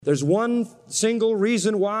There's one single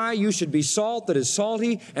reason why you should be salt that is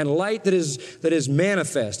salty and light that is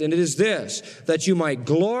manifest, and it is this, that you might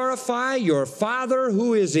glorify your Father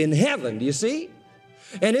who is in heaven. Do you see?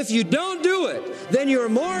 And if you don't do it, then you're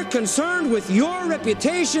more concerned with your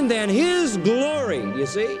reputation than His glory. Do you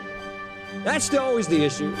see? That's always the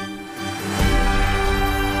issue.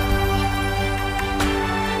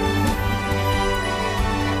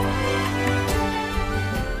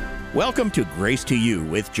 Welcome to Grace to You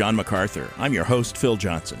with John MacArthur. I'm your host, Phil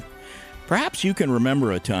Johnson. Perhaps you can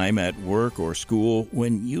remember a time at work or school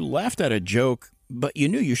when you laughed at a joke, but you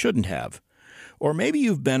knew you shouldn't have. Or maybe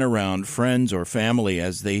you've been around friends or family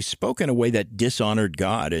as they spoke in a way that dishonored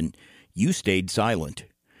God and you stayed silent.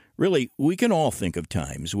 Really, we can all think of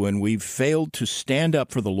times when we've failed to stand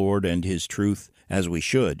up for the Lord and His truth as we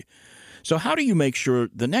should. So how do you make sure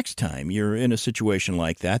the next time you're in a situation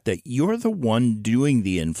like that you're the one doing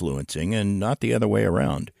the influencing and not the other way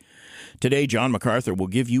around? Today, John MacArthur will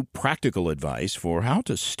give you practical advice for how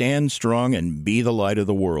to stand strong and be the light of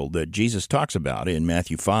the world that Jesus talks about in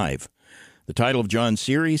Matthew 5. The title of John's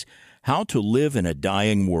series, How to Live in a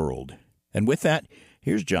Dying World. And with that,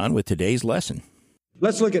 here's John with today's lesson.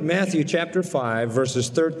 Let's look at Matthew chapter 5, verses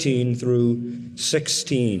 13 through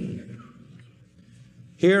 16.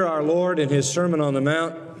 Here our Lord in His Sermon on the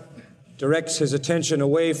Mount directs His attention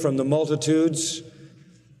away from the multitudes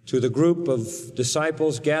to the group of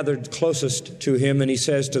disciples gathered closest to Him, and He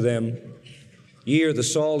says to them, "Ye are the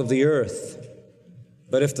salt of the earth,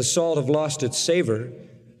 but if the salt have lost its savor,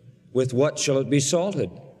 with what shall it be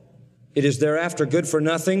salted? It is thereafter good for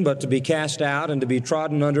nothing but to be cast out and to be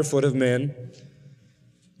trodden under foot of men.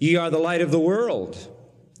 Ye are the light of the world.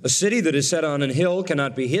 A city that is set on an hill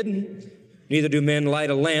cannot be hidden. Neither do men light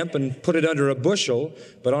a lamp and put it under a bushel,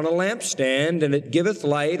 but on a lampstand, and it giveth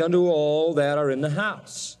light unto all that are in the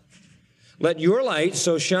house. Let your light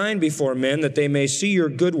so shine before men that they may see your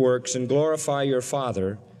good works and glorify your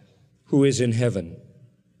Father who is in heaven."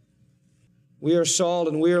 We are salt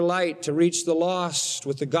and we are light to reach the lost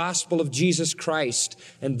with the gospel of Jesus Christ.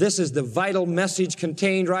 And this is the vital message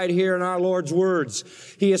contained right here in our Lord's words.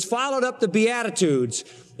 He has followed up the Beatitudes.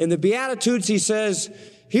 In the Beatitudes, He says,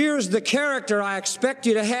 here's the character I expect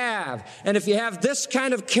you to have. And if you have this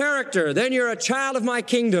kind of character, then you're a child of my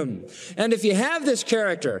kingdom. And if you have this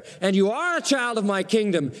character and you are a child of my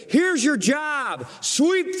kingdom, here's your job.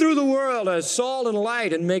 Sweep through the world as salt and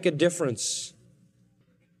light and make a difference.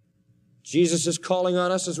 Jesus is calling on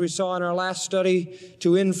us, as we saw in our last study,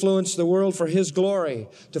 to influence the world for His glory,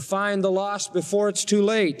 to find the lost before it's too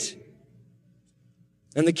late.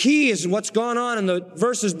 And the key is what's gone on in the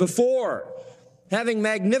verses before. Having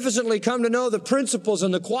magnificently come to know the principles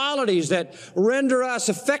and the qualities that render us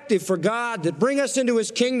effective for God, that bring us into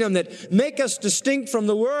His kingdom, that make us distinct from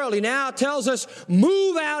the world, He now tells us,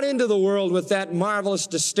 move out into the world with that marvelous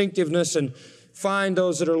distinctiveness and find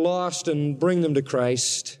those that are lost and bring them to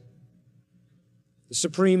Christ. The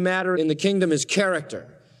supreme matter in the kingdom is character.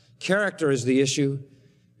 Character is the issue.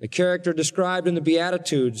 The character described in the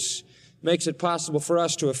Beatitudes makes it possible for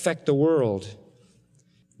us to affect the world.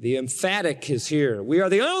 The emphatic is here. We are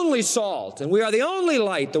the only salt and we are the only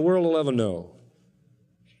light the world will ever know.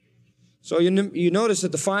 So you notice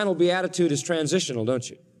that the final beatitude is transitional, don't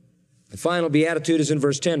you? The final beatitude is in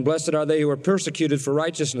verse 10. Blessed are they who are persecuted for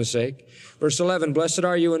righteousness' sake. Verse 11. Blessed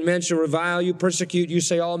are you when men shall revile you, persecute you,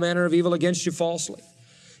 say all manner of evil against you falsely.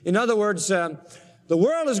 In other words, the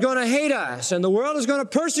world is going to hate us and the world is going to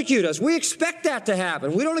persecute us. We expect that to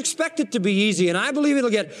happen. We don't expect it to be easy, and I believe it'll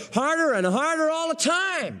get harder and harder all the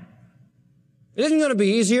time. It isn't going to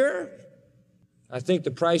be easier. I think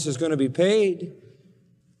the price is going to be paid.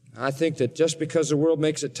 I think that just because the world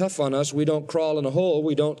makes it tough on us, we don't crawl in a hole,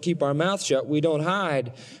 we don't keep our mouth shut, we don't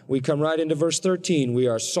hide. We come right into verse 13. We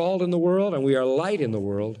are salt in the world and we are light in the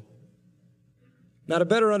world. Now, to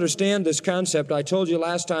better understand this concept, I told you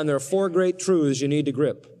last time there are four great truths you need to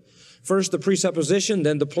grip. First, the presupposition,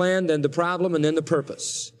 then the plan, then the problem, and then the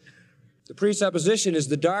purpose. The presupposition is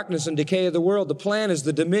the darkness and decay of the world. The plan is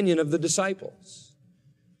the dominion of the disciples.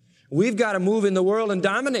 We've got to move in the world and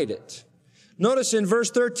dominate it. Notice in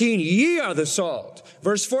verse 13, ye are the salt.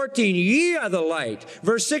 Verse 14, ye are the light.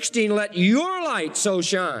 Verse 16, let your light so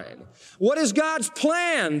shine. What is God's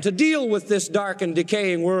plan to deal with this dark and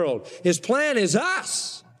decaying world? His plan is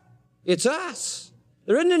us. It's us.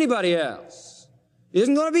 There isn't anybody else. It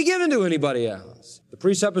isn't going to be given to anybody else. The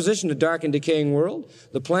presupposition, the dark and decaying world.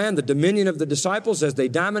 The plan, the dominion of the disciples as they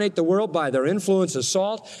dominate the world by their influence as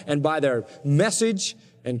salt and by their message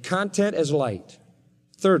and content as light.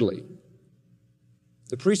 Thirdly,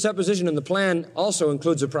 the presupposition and the plan also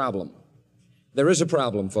includes a problem. There is a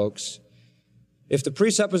problem, folks. If the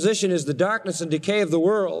presupposition is the darkness and decay of the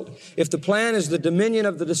world, if the plan is the dominion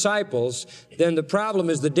of the disciples, then the problem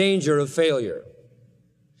is the danger of failure.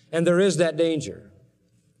 And there is that danger.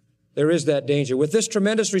 There is that danger. With this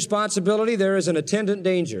tremendous responsibility, there is an attendant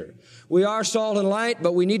danger. We are salt and light,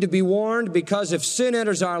 but we need to be warned, because if sin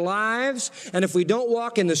enters our lives, and if we don't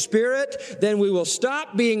walk in the Spirit, then we will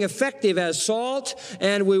stop being effective as salt,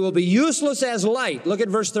 and we will be useless as light. Look at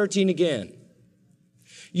verse 13 again.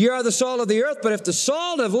 You are the salt of the earth, but if the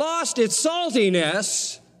salt have lost its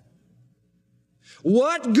saltiness,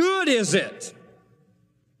 what good is it?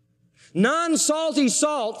 Non-salty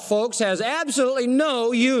salt, folks, has absolutely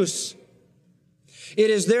no use. It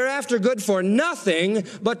is thereafter good for nothing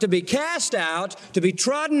but to be cast out, to be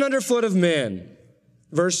trodden underfoot of men.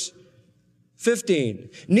 Verse 15.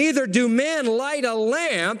 Neither do men light a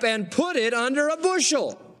lamp and put it under a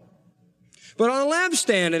bushel, but on a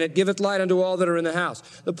lampstand, and it giveth light unto all that are in the house.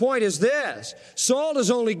 The point is this: salt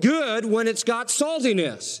is only good when it's got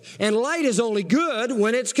saltiness, and light is only good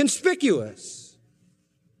when it's conspicuous.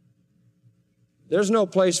 There's no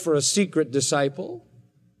place for a secret disciple.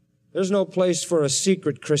 There's no place for a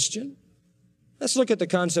secret Christian. Let's look at the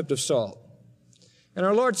concept of salt. And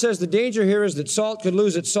our Lord says the danger here is that salt could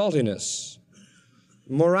lose its saltiness.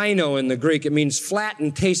 Moraino in the Greek, it means flat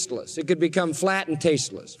and tasteless. It could become flat and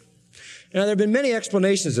tasteless. Now, there have been many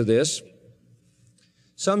explanations of this.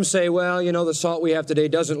 Some say, well, the salt we have today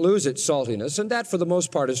doesn't lose its saltiness, and that for the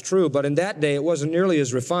most part is true, but in that day it wasn't nearly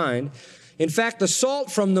as refined. In fact, the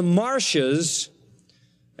salt from the marshes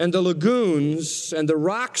and the lagoons and the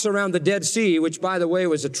rocks around the Dead Sea, which, by the way,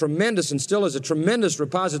 was a tremendous and still is a tremendous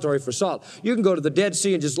repository for salt. You can go to the Dead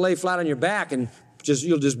Sea and just lay flat on your back and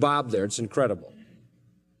you'll just bob there. It's incredible.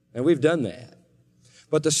 And we've done that.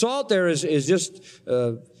 But the salt there is just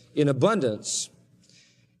in abundance.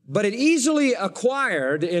 But it easily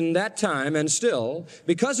acquired in that time, and still,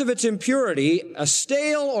 because of its impurity, a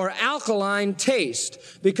stale or alkaline taste,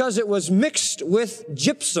 because it was mixed with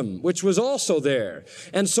gypsum, which was also there.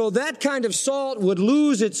 And so that kind of salt would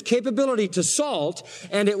lose its capability to salt,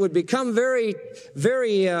 and it would become very,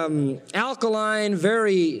 very alkaline,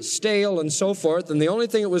 very stale, and so forth. And the only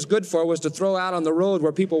thing it was good for was to throw out on the road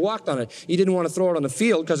where people walked on it. You didn't want to throw it on the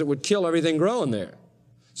field because it would kill everything growing there.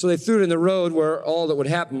 So they threw it in the road where all that would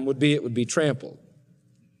happen would be it would be trampled.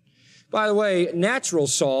 By the way, natural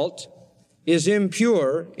salt is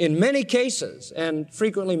impure in many cases and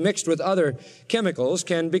frequently mixed with other chemicals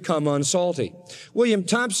can become unsalty. William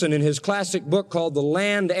Thompson, in his classic book called The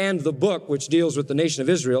Land and the Book, which deals with the nation of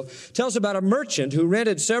Israel, tells about a merchant who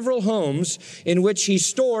rented several homes in which he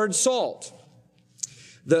stored salt.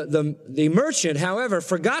 The merchant, however,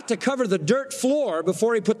 forgot to cover the dirt floor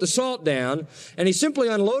before he put the salt down, and he simply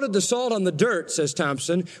unloaded the salt on the dirt, says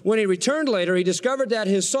Thompson. When he returned later, he discovered that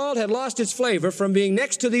his salt had lost its flavor from being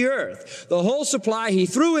next to the earth. The whole supply he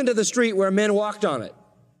threw into the street where men walked on it.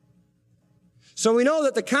 So we know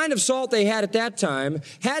that the kind of salt they had at that time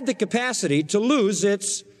had the capacity to lose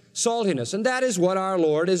its saltiness. And that is what our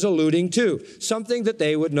Lord is alluding to. Something that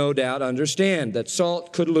they would no doubt understand, that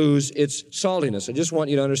salt could lose its saltiness. I just want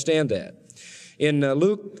you to understand that. In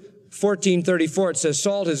Luke 14:34, it says,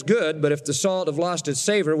 salt is good, but if the salt have lost its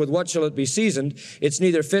savor, with what shall it be seasoned? It's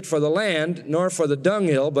neither fit for the land nor for the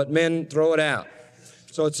dunghill, but men throw it out.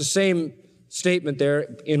 So it's the same statement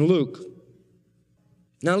there in Luke.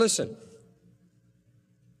 Now listen.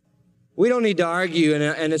 We don't need to argue,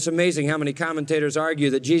 and it's amazing how many commentators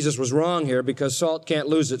argue that Jesus was wrong here because salt can't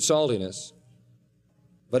lose its saltiness.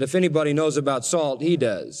 But if anybody knows about salt, he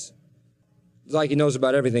does. It's like he knows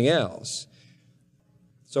about everything else.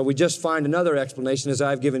 So we just find another explanation, as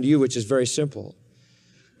I've given to you, which is very simple.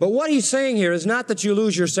 But what he's saying here is not that you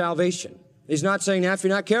lose your salvation. He's not saying that if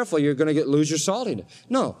you're not careful, you're going to lose your saltiness.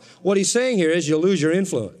 No. What he's saying here is you'll lose your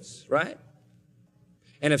influence, right?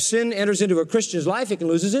 And if sin enters into a Christian's life, it can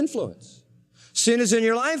lose his influence. Sin is in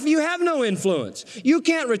your life, you have no influence. You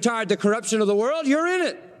can't retard the corruption of the world, you're in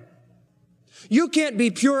it. You can't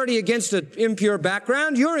be purity against an impure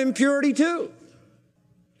background, you're impurity too.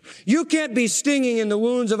 You can't be stinging in the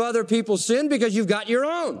wounds of other people's sin because you've got your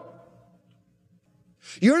own.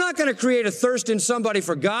 You're not going to create a thirst in somebody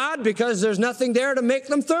for God because there's nothing there to make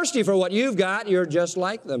them thirsty for what you've got. You're just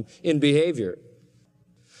like them in behavior.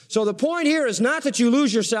 So the point here is not that you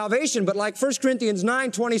lose your salvation, but like 1 Corinthians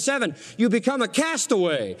 9:27, you become a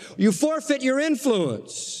castaway. You forfeit your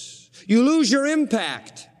influence. You lose your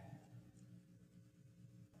impact.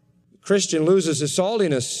 The Christian loses his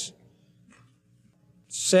saltiness.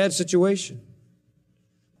 Sad situation.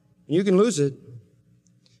 You can lose it.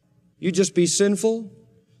 You just be sinful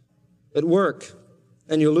at work,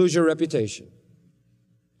 and you'll lose your reputation.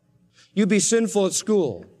 You be sinful at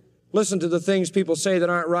school. Listen to the things people say that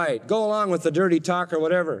aren't right. Go along with the dirty talk or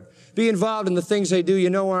whatever. Be involved in the things they do you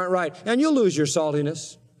know aren't right. And you'll lose your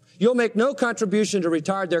saltiness. You'll make no contribution to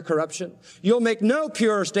retard their corruption. You'll make no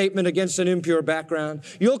pure statement against an impure background.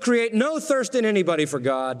 You'll create no thirst in anybody for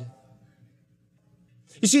God.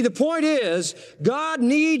 You see, the point is, God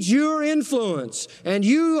needs your influence, and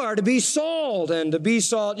you are to be salt, and to be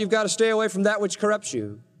salt, you've got to stay away from that which corrupts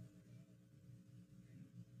you.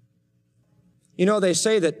 You know, they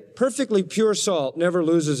say that perfectly pure salt never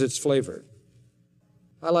loses its flavor.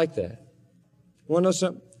 I like that. You want to know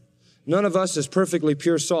something? None of us is perfectly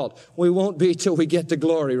pure salt. We won't be till we get to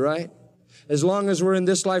glory, right? As long as we're in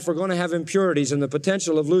this life, we're going to have impurities, and the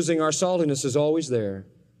potential of losing our saltiness is always there.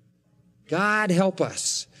 God help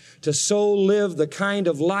us to so live the kind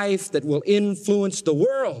of life that will influence the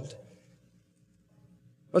world.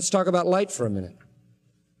 Let's talk about light for a minute.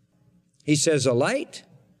 He says a light,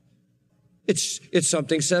 it's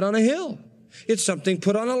something set on a hill. It's something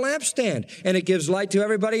put on a lampstand, and it gives light to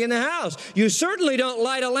everybody in the house. You certainly don't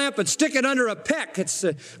light a lamp and stick it under a peck. It's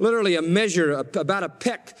literally a measure, about a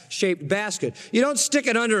peck-shaped basket. You don't stick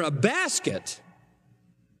it under a basket.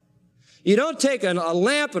 You don't take a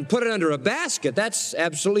lamp and put it under a basket. That's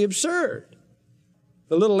absolutely absurd.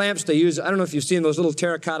 The little lamps they use, I don't know if you've seen those little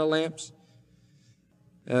terracotta lamps.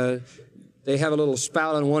 They have a little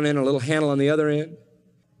spout on one end, a little handle on the other end,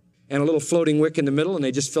 and a little floating wick in the middle, and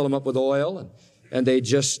they just fill them up with oil, and they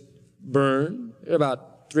just burn. They're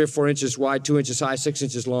about 3 or 4 inches wide, 2 inches high, 6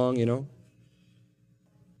 inches long, you know.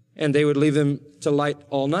 And they would leave them to light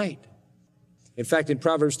all night. In fact, in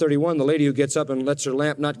Proverbs 31, the lady who gets up and lets her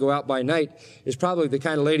lamp not go out by night is probably the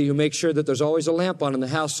kind of lady who makes sure that there's always a lamp on in the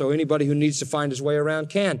house so anybody who needs to find his way around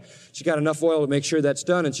can. She's got enough oil to make sure that's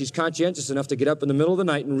done, and she's conscientious enough to get up in the middle of the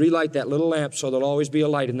night and relight that little lamp so there'll always be a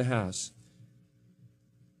light in the house.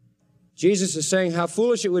 Jesus is saying how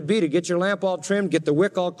foolish it would be to get your lamp all trimmed, get the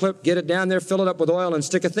wick all clipped, get it down there, fill it up with oil, and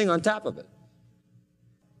stick a thing on top of it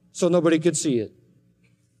so nobody could see it.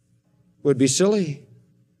 Would be silly.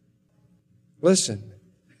 Listen,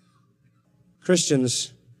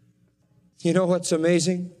 Christians, you know what's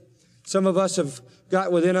amazing? Some of us have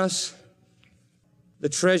got within us the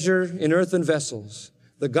treasure in earthen vessels,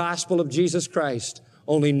 the gospel of Jesus Christ.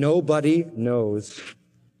 Only nobody knows.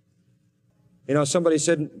 You know, somebody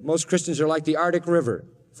said most Christians are like the Arctic River,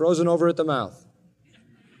 frozen over at the mouth.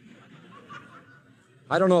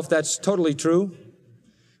 I don't know if that's totally true,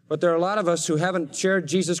 but there are a lot of us who haven't shared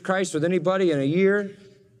Jesus Christ with anybody in a year,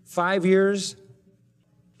 5 years,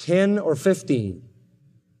 10 or 15.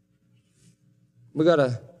 We got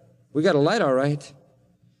a light, all right.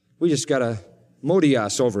 We just got a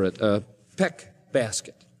modias over it, a peck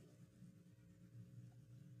basket.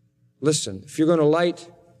 Listen, if you're going to light,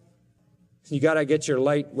 you got to get your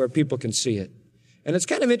light where people can see it. And it's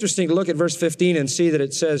kind of interesting to look at verse 15 and see that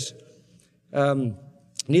it says,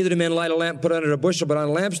 neither do men light a lamp put under a bushel, but on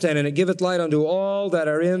a lampstand, and it giveth light unto all that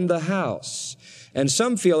are in the house. And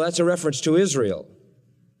some feel that's a reference to Israel.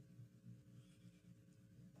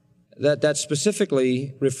 That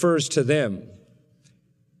specifically refers to them.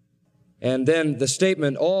 And then the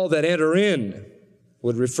statement, all that enter in,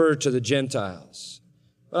 would refer to the Gentiles.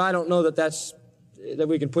 But I don't know that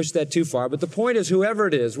we can push that too far. But the point is, whoever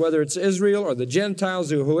it is, whether it's Israel or the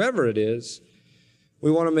Gentiles or whoever it is,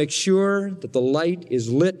 we want to make sure that the light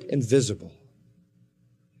is lit and visible.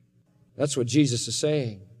 That's what Jesus is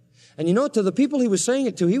saying. And you know, to the people he was saying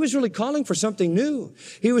it to, he was really calling for something new.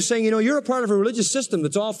 He was saying, you know, you're a part of a religious system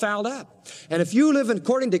that's all fouled up. And if you live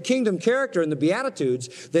according to kingdom character and the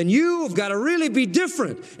Beatitudes, then you've got to really be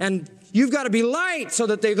different. And you've got to be light so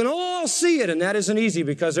that they can all see it. And that isn't easy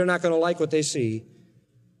because they're not going to like what they see.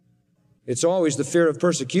 It's always the fear of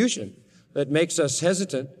persecution that makes us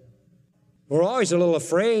hesitant. We're always a little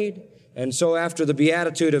afraid. And so after the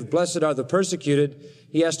beatitude of blessed are the persecuted,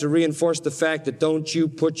 he has to reinforce the fact that don't you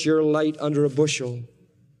put your light under a bushel.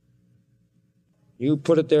 You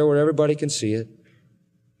put it there where everybody can see it,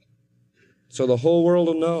 so the whole world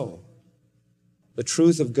will know the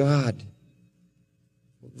truth of God.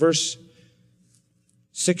 Verse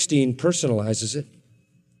 16 personalizes it.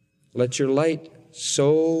 Let your light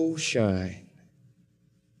so shine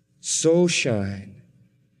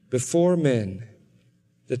before men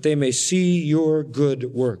that they may see your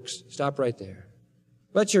good works. Stop right there.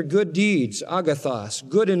 Let your good deeds, agathos,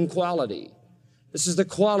 good in quality. This is the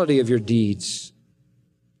quality of your deeds.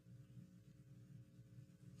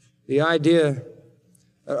 The idea,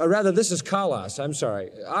 this is kalos, I'm sorry.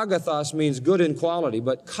 Agathos means good in quality,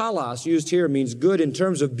 but kalos used here means good in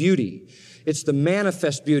terms of beauty. It's the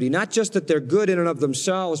manifest beauty. Not just that they're good in and of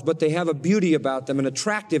themselves, but they have a beauty about them, an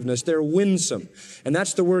attractiveness. They're winsome. And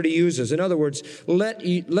that's the word he uses. In other words,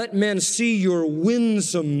 let men see your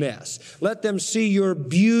winsomeness. Let them see your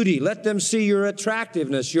beauty. Let them see your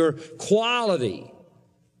attractiveness, your quality.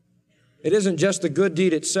 It isn't just the good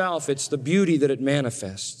deed itself, it's the beauty that it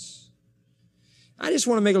manifests. I just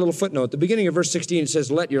want to make a little footnote. At the beginning of verse 16, it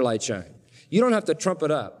says, let your light shine. You don't have to trump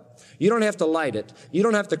it up. You don't have to light it. You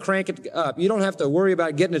don't have to crank it up. You don't have to worry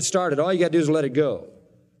about getting it started. All you got to do is let it go.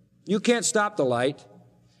 You can't stop the light,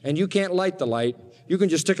 and you can't light the light. You can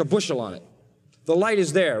just stick a bushel on it. The light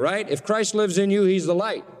is there, right? If Christ lives in you, he's the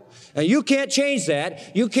light. And you can't change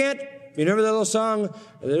that. You remember that little song,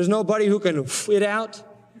 there's nobody who can it out?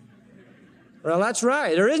 Well, that's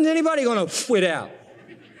right. There isn't anybody going to it out.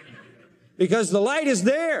 Because the light is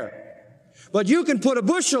there. But you can put a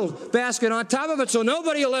bushel basket on top of it so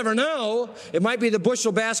nobody will ever know. It might be the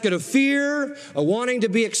bushel basket of fear, wanting to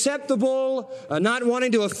be acceptable, not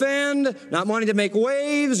wanting to offend, not wanting to make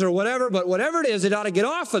waves or whatever. But whatever it is, it ought to get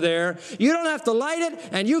off of there. You don't have to light it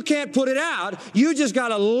and you can't put it out. You just got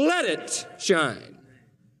to let it shine.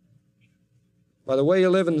 By the way you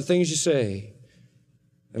live and the things you say.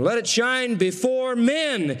 And let it shine before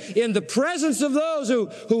men in the presence of those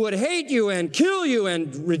who would hate you and kill you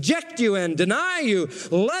and reject you and deny you.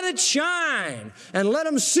 Let it shine and let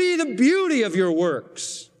them see the beauty of your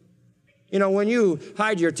works. You know, when you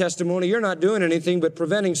hide your testimony, you're not doing anything but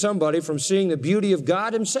preventing somebody from seeing the beauty of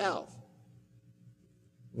God himself.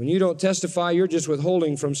 When you don't testify, you're just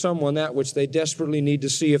withholding from someone that which they desperately need to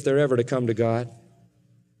see if they're ever to come to God.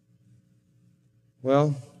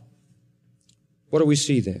 Well, what do we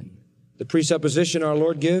see then? The presupposition our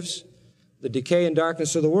Lord gives, the decay and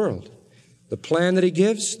darkness of the world. The plan that he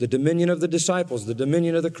gives, the dominion of the disciples, the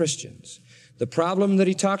dominion of the Christians. The problem that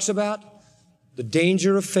he talks about, the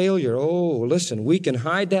danger of failure. Oh, listen, we can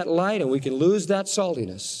hide that light and we can lose that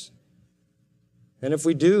saltiness. And if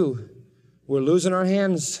we do, we're losing our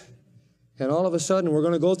hands. And all of a sudden, we're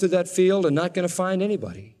going to go through that field and not going to find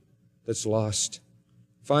anybody that's lost.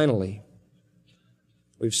 Finally,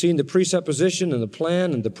 we've seen the presupposition and the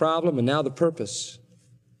plan and the problem and now the purpose.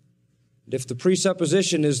 And if the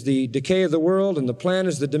presupposition is the decay of the world and the plan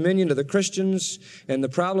is the dominion of the Christians and the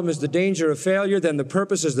problem is the danger of failure, then the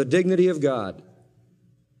purpose is the dignity of God.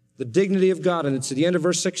 The dignity of God, and it's at the end of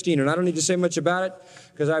verse 16, and I don't need to say much about it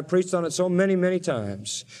because I've preached on it so many, many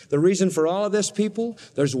times. The reason for all of this, people,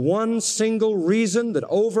 there's one single reason that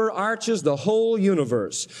overarches the whole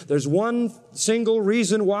universe. There's one single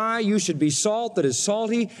reason why you should be salt that is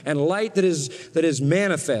salty and light that is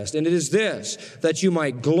manifest, and it is this, that you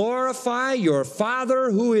might glorify your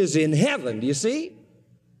Father who is in heaven. Do you see?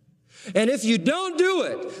 And if you don't do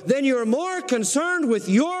it, then you're more concerned with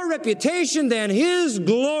your reputation than his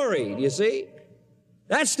glory. Do you see?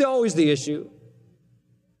 That's always the issue.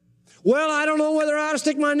 Well, I don't know whether I ought to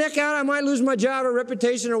stick my neck out. I might lose my job or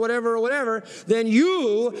reputation or whatever. Then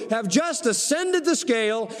you have just ascended the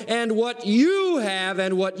scale, and what you have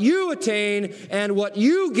and what you attain and what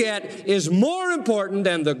you get is more important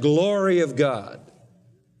than the glory of God.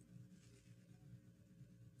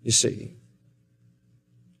 You see?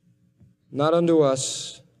 Not unto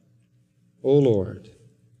us, O Lord,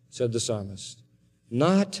 said the psalmist.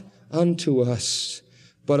 Not unto us,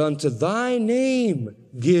 but unto thy name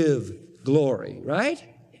give glory, right?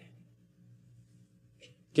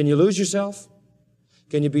 Can you lose yourself?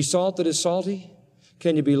 Can you be salt that is salty?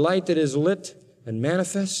 Can you be light that is lit and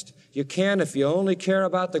manifest? You can if you only care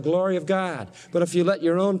about the glory of God. But if you let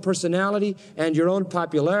your own personality and your own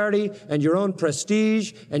popularity and your own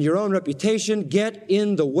prestige and your own reputation get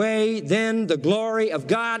in the way, then the glory of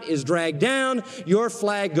God is dragged down, your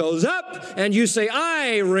flag goes up, and you say,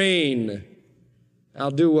 I reign. I'll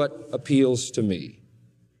do what appeals to me.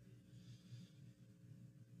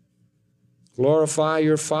 Glorify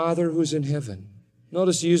your Father who's in heaven.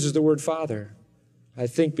 Notice he uses the word Father. I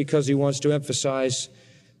think because he wants to emphasize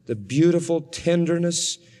the beautiful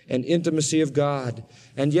tenderness and intimacy of God.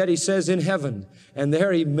 And yet he says in heaven, and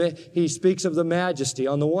there he speaks of the majesty.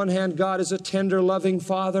 On the one hand, God is a tender, loving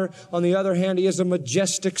Father. On the other hand, he is a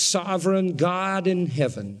majestic, sovereign God in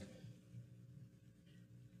heaven.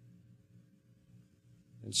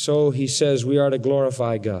 And so he says we are to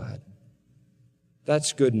glorify God.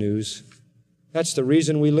 That's good news. That's the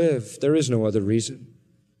reason we live. There is no other reason.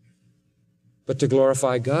 But to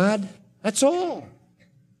glorify God, that's all.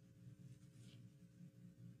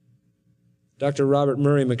 Dr. Robert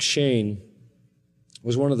Murray McCheyne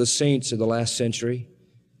was one of the saints of the last century.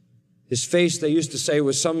 His face, they used to say,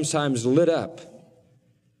 was sometimes lit up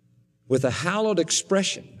with a hallowed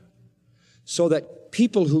expression so that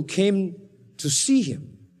people who came to see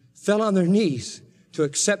him fell on their knees to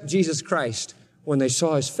accept Jesus Christ when they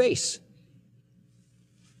saw his face.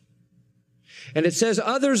 And it says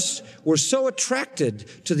others were so attracted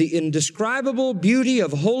to the indescribable beauty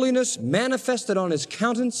of holiness manifested on his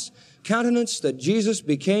countenance that Jesus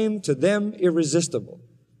became to them irresistible.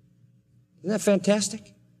 Isn't that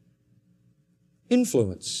fantastic?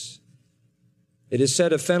 Influence. It is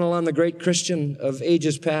said of Fenelon, the great Christian of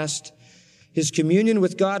ages past, his communion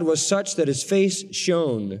with God was such that his face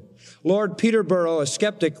shone. Lord Peterborough, a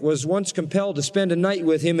skeptic, was once compelled to spend a night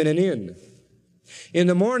with him in an inn. In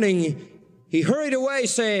the morning, he hurried away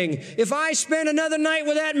saying, "If I spend another night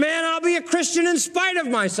with that man, I'll be a Christian in spite of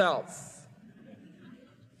myself."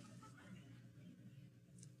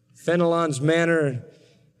 Fenelon's manner,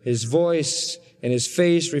 his voice, and his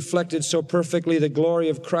face reflected so perfectly the glory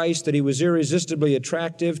of Christ that he was irresistibly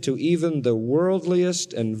attractive to even the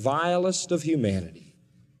worldliest and vilest of humanity.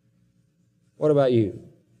 What about you?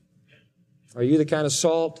 Are you the kind of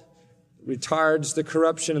salt that retards the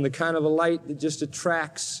corruption and the kind of a light that just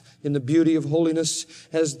attracts in the beauty of holiness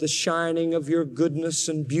as the shining of your goodness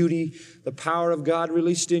and beauty, the power of God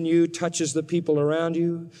released in you touches the people around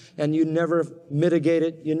you, and you never mitigate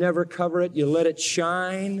it, you never cover it, you let it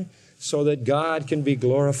shine so that God can be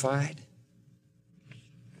glorified?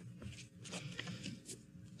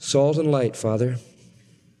 Salt and light, Father.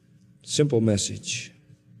 Simple message.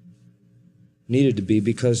 Needed to be,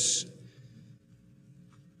 because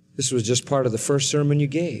this was just part of the first sermon you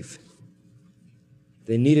gave.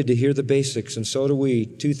 They needed to hear the basics, and so do we,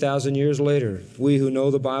 2,000 years later, we who know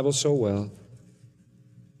the Bible so well.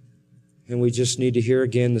 And we just need to hear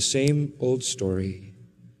again the same old story.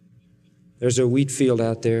 There's a wheat field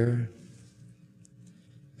out there,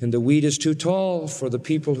 and the wheat is too tall for the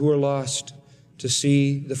people who are lost to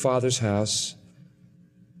see the Father's house.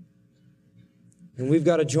 And we've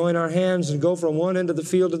got to join our hands and go from one end of the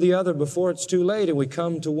field to the other before it's too late, and we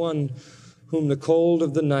come to one whom the cold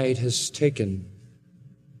of the night has taken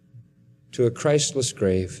to a Christless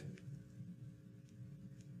grave.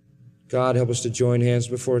 God, help us to join hands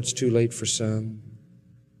before it's too late for some.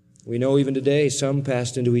 We know even today some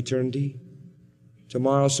passed into eternity.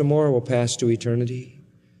 Tomorrow some more will pass to eternity.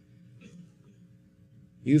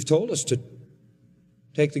 You've told us to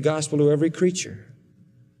take the gospel to every creature.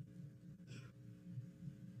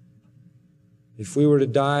 If we were to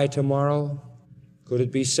die tomorrow, could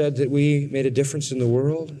it be said that we made a difference in the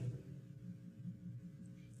world?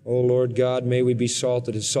 Oh, Lord God, may we be salt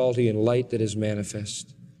that is salty and light that is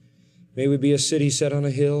manifest. May we be a city set on a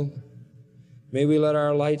hill. May we let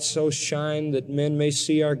our light so shine that men may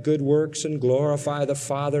see our good works and glorify the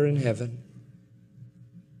Father in heaven.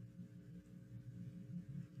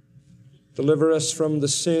 Deliver us from the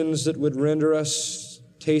sins that would render us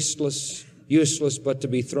tasteless, useless, but to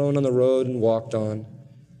be thrown on the road and walked on.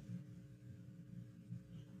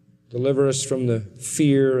 Deliver us from the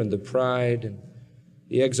fear and the pride and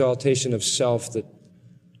the exaltation of self that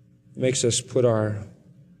makes us put our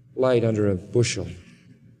light under a bushel.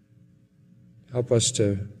 Help us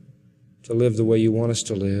to live the way you want us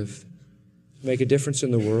to live, make a difference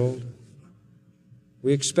in the world.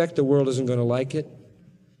 We expect the world isn't going to like it,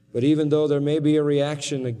 but even though there may be a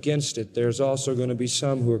reaction against it, there's also going to be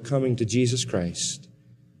some who are coming to Jesus Christ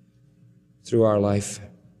through our life.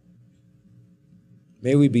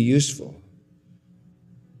 May we be useful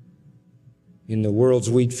in the world's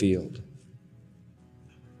wheat field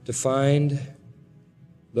to find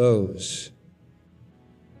those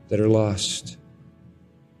that are lost.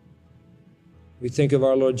 We think of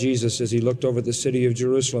our Lord Jesus as he looked over the city of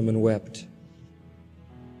Jerusalem and wept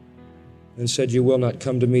and said, "You will not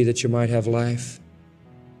come to me that you might have life."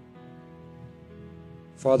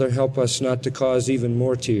 Father, help us not to cause even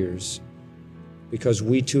more tears, because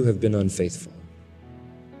we too have been unfaithful.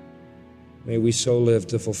 May we so live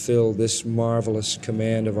to fulfill this marvelous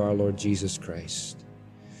command of our Lord Jesus Christ.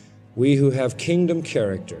 We who have kingdom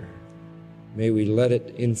character, may we let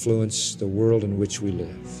it influence the world in which we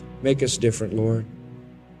live. Make us different, Lord,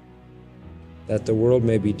 that the world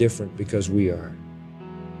may be different because we are.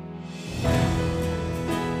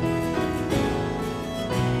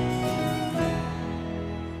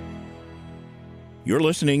 You're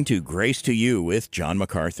listening to Grace to You with John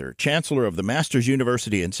MacArthur, Chancellor of the Masters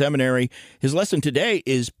University and Seminary. His lesson today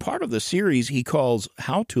is part of the series he calls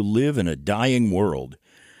How to Live in a Dying World.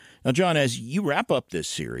 Now, John, as you wrap up this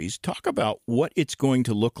series, talk about what it's going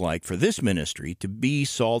to look like for this ministry to be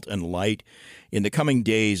salt and light in the coming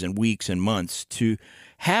days and weeks and months, to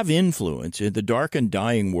have influence in the dark and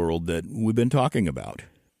dying world that we've been talking about.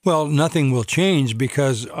 Well, nothing will change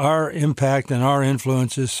because our impact and our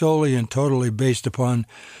influence is solely and totally based upon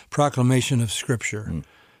proclamation of Scripture.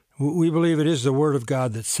 We believe it is the Word of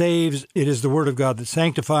God that saves. It is the Word of God that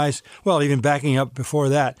sanctifies. Well, even backing up before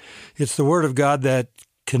that, it's the Word of God that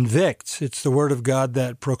convicts. It's the Word of God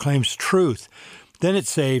that proclaims truth. Then it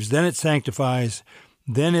saves. Then it sanctifies.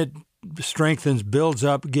 Then it strengthens, builds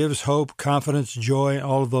up, gives hope, confidence, joy,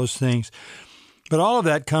 all of those things. But all of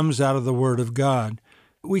that comes out of the Word of God.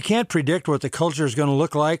 We can't predict what the culture is going to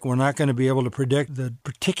look like. We're not going to be able to predict the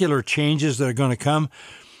particular changes that are going to come.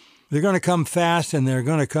 They're going to come fast, and they're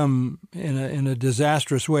going to come in a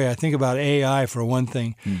disastrous way. I think about AI for one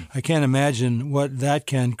thing. I can't imagine what that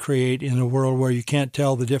can create in a world where you can't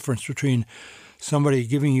tell the difference between somebody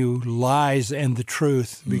giving you lies and the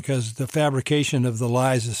truth because the fabrication of the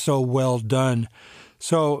lies is so well done.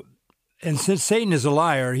 So, and since Satan is a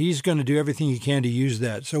liar, he's going to do everything he can to use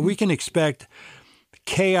that. So we can expect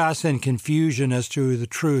chaos and confusion as to the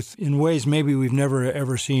truth in ways maybe we've never,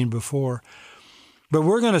 ever seen before. But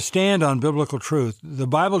we're going to stand on biblical truth. The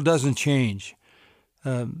Bible doesn't change.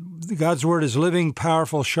 God's Word is living,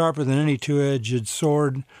 powerful, sharper than any two-edged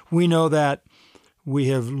sword. We know that. We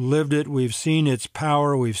have lived it. We've seen its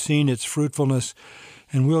power. We've seen its fruitfulness.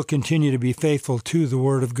 And we'll continue to be faithful to the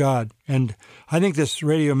Word of God. And I think this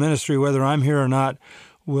radio ministry, whether I'm here or not,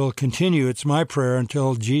 will continue. It's my prayer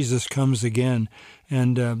until Jesus comes again.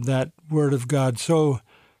 And that Word of God so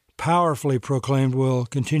powerfully proclaimed will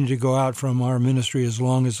continue to go out from our ministry as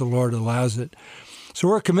long as the Lord allows it. So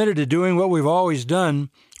we're committed to doing what we've always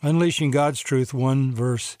done, unleashing God's truth one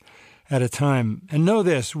verse at a time. And know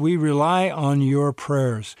this, we rely on your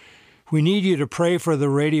prayers. We need you to pray for the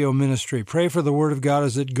radio ministry. Pray for the Word of God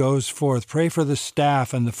as it goes forth. Pray for the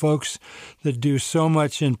staff and the folks that do so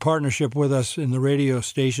much in partnership with us in the radio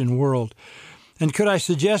station world. And could I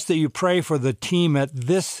suggest that you pray for the team at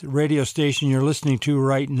this radio station you're listening to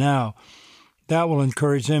right now? That will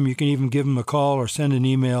encourage them. You can even give them a call or send an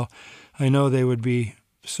email. I know they would be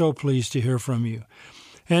so pleased to hear from you.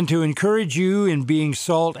 And to encourage you in being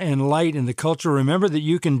salt and light in the culture, remember that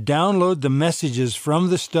you can download the messages from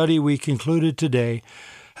the study we concluded today,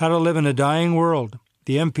 How to Live in a Dying World.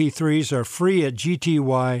 The MP3s are free at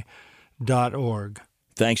gty.org.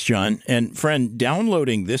 Thanks, John. And friend,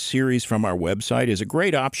 downloading this series from our website is a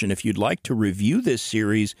great option if you'd like to review this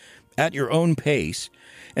series at your own pace.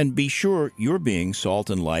 And be sure you're being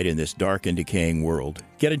salt and light in this dark and decaying world.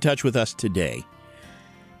 Get in touch with us today.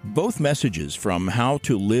 Both messages from How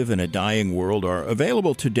to Live in a Dying World are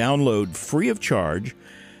available to download free of charge.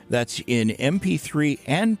 That's in MP3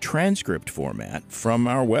 and transcript format from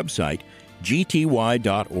our website,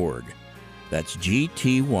 gty.org. That's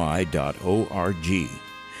gty.org.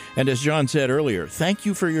 And as John said earlier, thank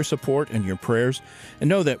you for your support and your prayers. And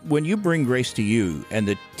know that when you bring Grace to You and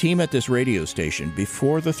the team at this radio station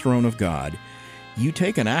before the throne of God, you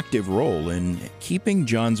take an active role in keeping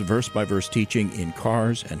John's verse-by-verse teaching in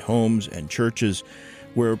cars and homes and churches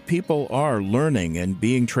where people are learning and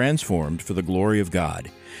being transformed for the glory of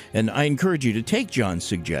God. And I encourage you to take John's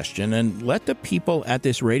suggestion and let the people at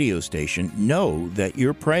this radio station know that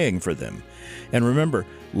you're praying for them. And remember,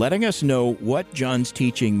 letting us know what John's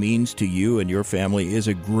teaching means to you and your family is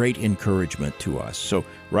a great encouragement to us. So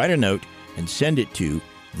write a note and send it to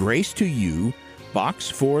Grace to You, Box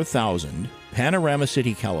 4000, Panorama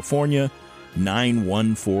City, California,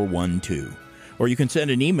 91412. Or you can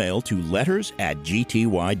send an email to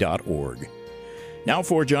letters@gty.org. Now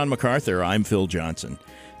for John MacArthur, I'm Phil Johnson.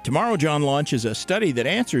 Tomorrow, John launches a study that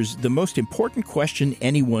answers the most important question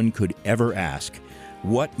anyone could ever ask.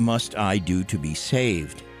 What must I do to be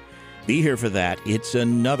saved? Be here for that. It's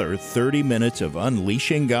another 30 minutes of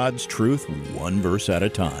unleashing God's truth one verse at a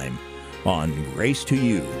time on Grace to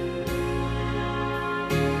You.